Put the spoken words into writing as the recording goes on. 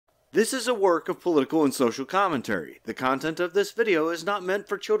This is a work of political and social commentary. The content of this video is not meant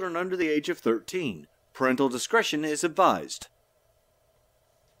for children under the age of 13. Parental discretion is advised.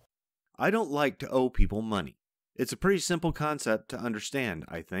 I don't like to owe people money. It's a pretty simple concept to understand,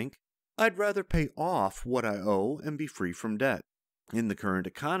 I think. I'd rather pay off what I owe and be free from debt. In the current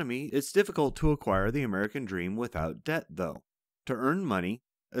economy, it's difficult to acquire the American dream without debt, though. To earn money,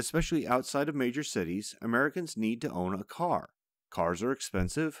 especially outside of major cities, Americans need to own a car. Cars are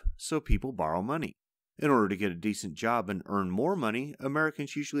expensive, so people borrow money. In order to get a decent job and earn more money,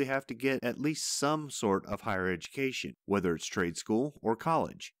 Americans usually have to get at least some sort of higher education, whether it's trade school or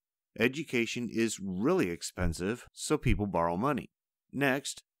college. Education is really expensive, so people borrow money.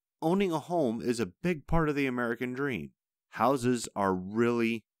 Next, owning a home is a big part of the American dream. Houses are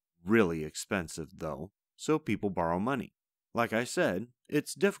really expensive, though, so people borrow money. Like I said,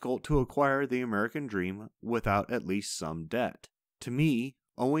 it's difficult to acquire the American dream without at least some debt. To me,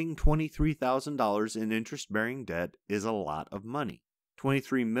 owing $23,000 in interest-bearing debt is a lot of money.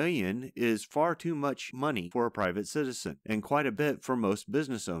 $23 million is far too much money for a private citizen, and quite a bit for most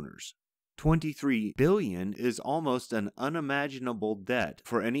business owners. $23 billion is almost an unimaginable debt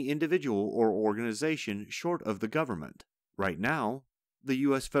for any individual or organization short of the government. Right now, the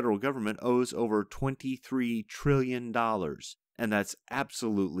U.S. federal government owes over $23 trillion, and that's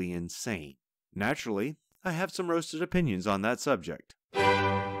absolutely insane. Naturally, I have some roasted opinions on that subject.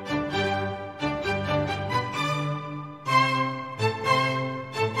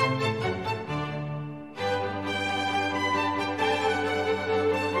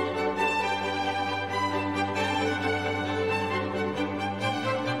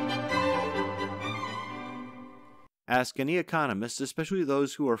 Ask any economist, especially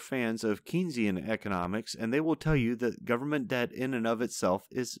those who are fans of Keynesian economics, and they will tell you that government debt in and of itself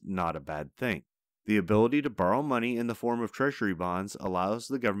is not a bad thing. The ability to borrow money in the form of treasury bonds allows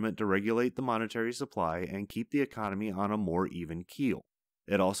the government to regulate the monetary supply and keep the economy on a more even keel.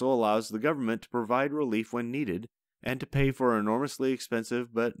 It also allows the government to provide relief when needed and to pay for enormously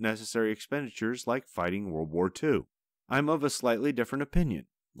expensive but necessary expenditures like fighting World War II. I'm of a slightly different opinion.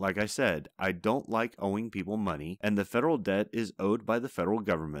 Like I said, I don't like owing people money, and the federal debt is owed by the federal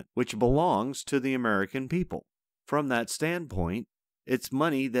government, which belongs to the American people. From that standpoint, it's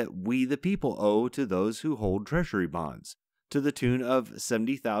money that we the people owe to those who hold treasury bonds, to the tune of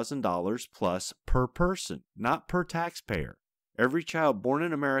 $70,000 plus per person, not per taxpayer. Every child born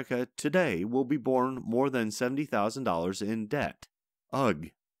in America today will be born more than $70,000 in debt. Ugh,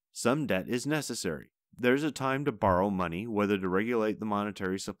 some debt is necessary. There's a time to borrow money, whether to regulate the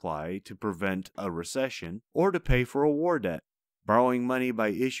monetary supply to prevent a recession or to pay for a war debt. Borrowing money by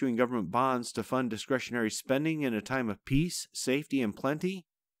issuing government bonds to fund discretionary spending in a time of peace, safety, and plenty?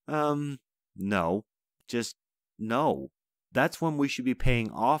 No. Just no. That's when we should be paying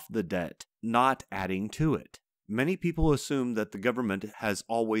off the debt, not adding to it. Many people assume that the government has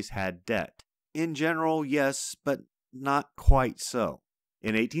always had debt. In general, yes, but not quite so.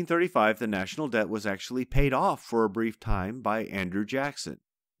 In 1835, the national debt was actually paid off for a brief time by Andrew Jackson,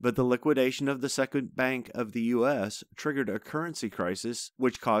 but the liquidation of the Second Bank of the U.S. triggered a currency crisis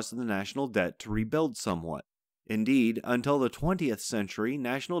which caused the national debt to rebuild somewhat. Indeed, until the 20th century,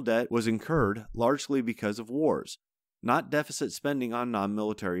 national debt was incurred largely because of wars, not deficit spending on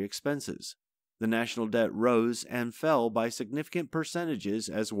non-military expenses. The national debt rose and fell by significant percentages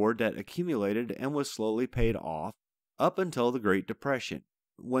as war debt accumulated and was slowly paid off up until the Great Depression,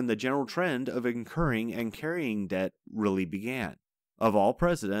 when the general trend of incurring and carrying debt really began. Of all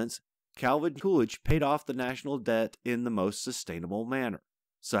presidents, Calvin Coolidge paid off the national debt in the most sustainable manner.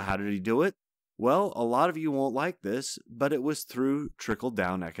 So how did he do it? Well, a lot of you won't like this, but it was through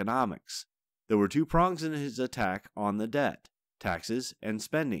trickle-down economics. There were two prongs in his attack on the debt: taxes and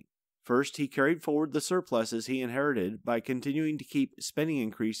spending. First, he carried forward the surpluses he inherited by continuing to keep spending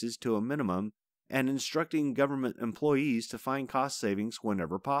increases to a minimum and instructing government employees to find cost savings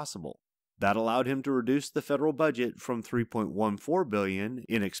whenever possible. That allowed him to reduce the federal budget from $3.14 billion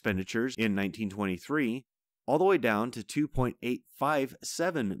in expenditures in 1923 all the way down to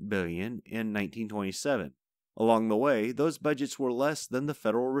 $2.857 billion in 1927. Along the way, those budgets were less than the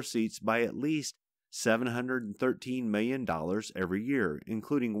federal receipts by at least $713 million every year,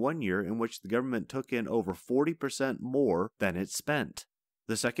 including one year in which the government took in over 40% more than it spent.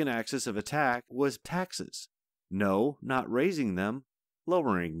 The second axis of attack was taxes. No, not raising them,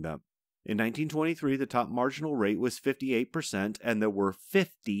 lowering them. In 1923, the top marginal rate was 58%, and there were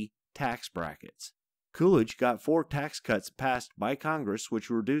 50 tax brackets. Coolidge got 4 tax cuts passed by Congress,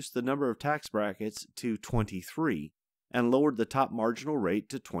 which reduced the number of tax brackets to 23 and lowered the top marginal rate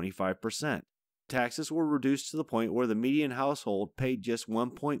to 25%. taxes were reduced to the point where the median household paid just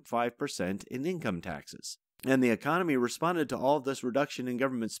 1.5% in income taxes. And the economy responded to all of this reduction in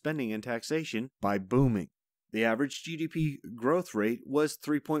government spending and taxation by booming. The average GDP growth rate was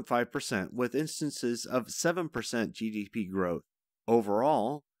 3.5%, with instances of 7% GDP growth.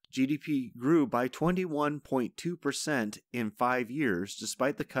 Overall, GDP grew by 21.2% in 5 years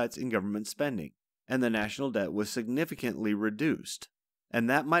despite the cuts in government spending, and the national debt was significantly reduced. And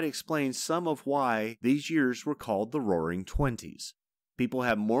that might explain some of why these years were called the Roaring Twenties. People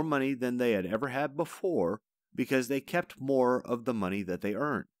had more money than they had ever had before because they kept more of the money that they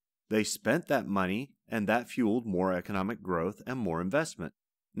earned. They spent that money, and that fueled more economic growth and more investment.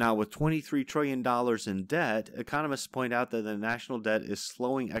 Now, with $23 trillion in debt, economists point out that the national debt is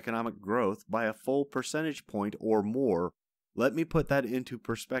slowing economic growth by a full percentage point or more. Let me put that into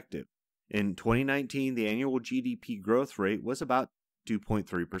perspective. In 2019, the annual GDP growth rate was about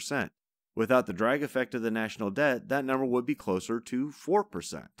 2.3%. Without the drag effect of the national debt, that number would be closer to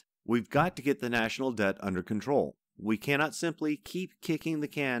 4%. We've got to get the national debt under control. We cannot simply keep kicking the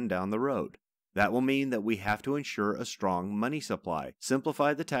can down the road. That will mean that we have to ensure a strong money supply,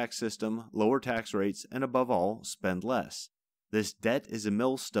 simplify the tax system, lower tax rates, and above all, spend less. This debt is a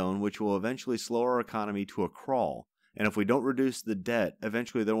millstone which will eventually slow our economy to a crawl, and if we don't reduce the debt,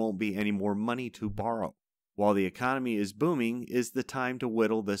 eventually there won't be any more money to borrow. While the economy is booming, is the time to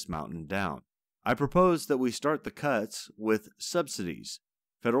whittle this mountain down. I propose that we start the cuts with subsidies.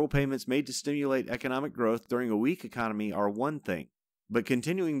 Federal payments made to stimulate economic growth during a weak economy are one thing, but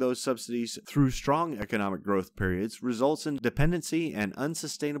continuing those subsidies through strong economic growth periods results in dependency and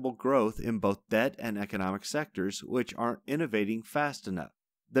unsustainable growth in both debt and economic sectors which aren't innovating fast enough.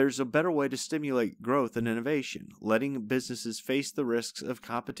 There's a better way to stimulate growth and innovation, letting businesses face the risks of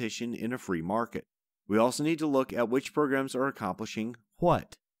competition in a free market. We also need to look at which programs are accomplishing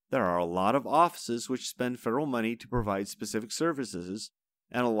what. There are a lot of offices which spend federal money to provide specific services,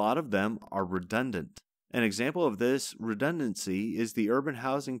 and a lot of them are redundant. An example of this redundancy is the urban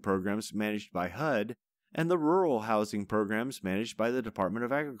housing programs managed by HUD and the rural housing programs managed by the Department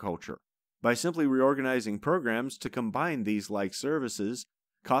of Agriculture. By simply reorganizing programs to combine these like services,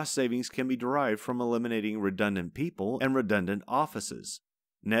 cost savings can be derived from eliminating redundant people and redundant offices.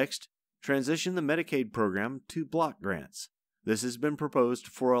 Next, transition the Medicaid program to block grants. This has been proposed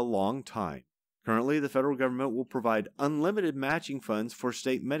for a long time. Currently, the federal government will provide unlimited matching funds for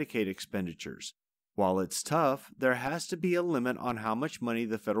state Medicaid expenditures. While it's tough, there has to be a limit on how much money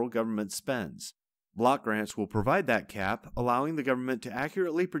the federal government spends. Block grants will provide that cap, allowing the government to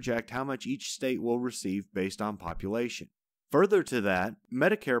accurately project how much each state will receive based on population. Further to that,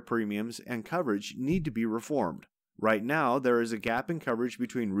 Medicare premiums and coverage need to be reformed. Right now, there is a gap in coverage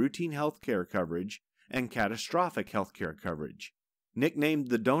between routine health care coverage and catastrophic health care coverage. Nicknamed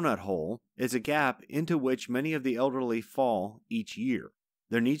the donut hole, is a gap into which many of the elderly fall each year.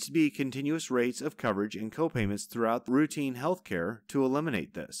 There needs to be continuous rates of coverage and copayments throughout routine health care to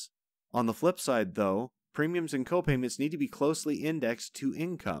eliminate this. On the flip side, though, premiums and copayments need to be closely indexed to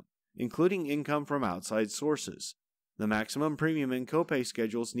income, including income from outside sources. The maximum premium and copay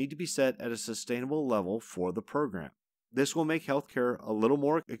schedules need to be set at a sustainable level for the program. This will make healthcare a little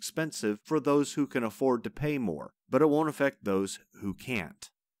more expensive for those who can afford to pay more, but it won't affect those who can't.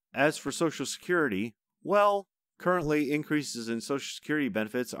 As for Social Security, well, currently increases in Social Security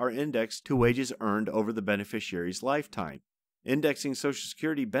benefits are indexed to wages earned over the beneficiary's lifetime. Indexing Social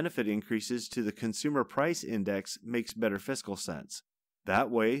Security benefit increases to the Consumer Price Index makes better fiscal sense. That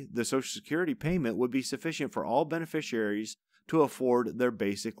way, the Social Security payment would be sufficient for all beneficiaries to afford their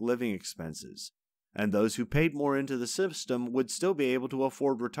basic living expenses. And those who paid more into the system would still be able to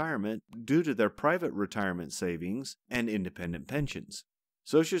afford retirement due to their private retirement savings and independent pensions.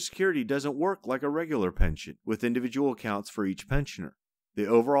 Social Security doesn't work like a regular pension, with individual accounts for each pensioner. The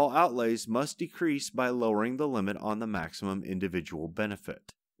overall outlays must decrease by lowering the limit on the maximum individual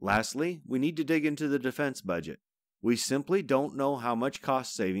benefit. Lastly, we need to dig into the defense budget. We simply don't know how much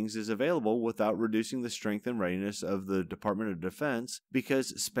cost savings is available without reducing the strength and readiness of the Department of Defense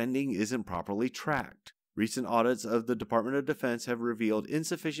because spending isn't properly tracked. Recent audits of the Department of Defense have revealed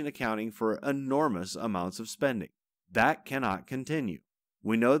insufficient accounting for enormous amounts of spending. That cannot continue.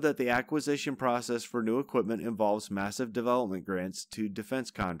 We know that the acquisition process for new equipment involves massive development grants to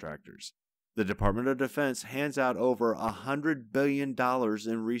defense contractors. The Department of Defense hands out over $100 billion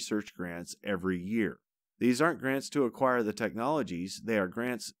in research grants every year. These aren't grants to acquire the technologies, they are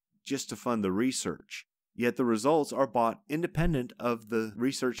grants just to fund the research. Yet the results are bought independent of the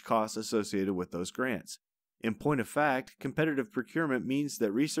research costs associated with those grants. In point of fact, competitive procurement means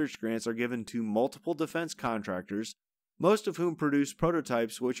that research grants are given to multiple defense contractors, most of whom produce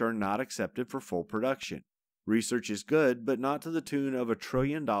prototypes which are not accepted for full production. Research is good, but not to the tune of $1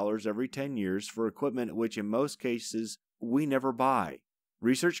 trillion every 10 years for equipment which in most cases we never buy.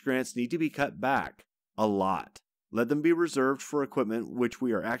 Research grants need to be cut back a lot. Let them be reserved for equipment which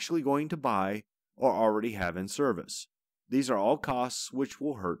we are actually going to buy or already have in service. These are all costs which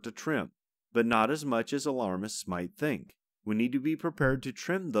will hurt to trim, but not as much as alarmists might think. We need to be prepared to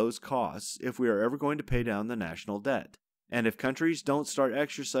trim those costs if we are ever going to pay down the national debt. And if countries don't start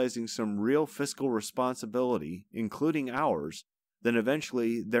exercising some real fiscal responsibility, including ours, then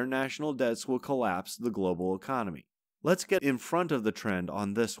eventually their national debts will collapse the global economy. Let's get in front of the trend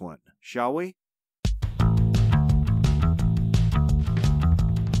on this one, shall we?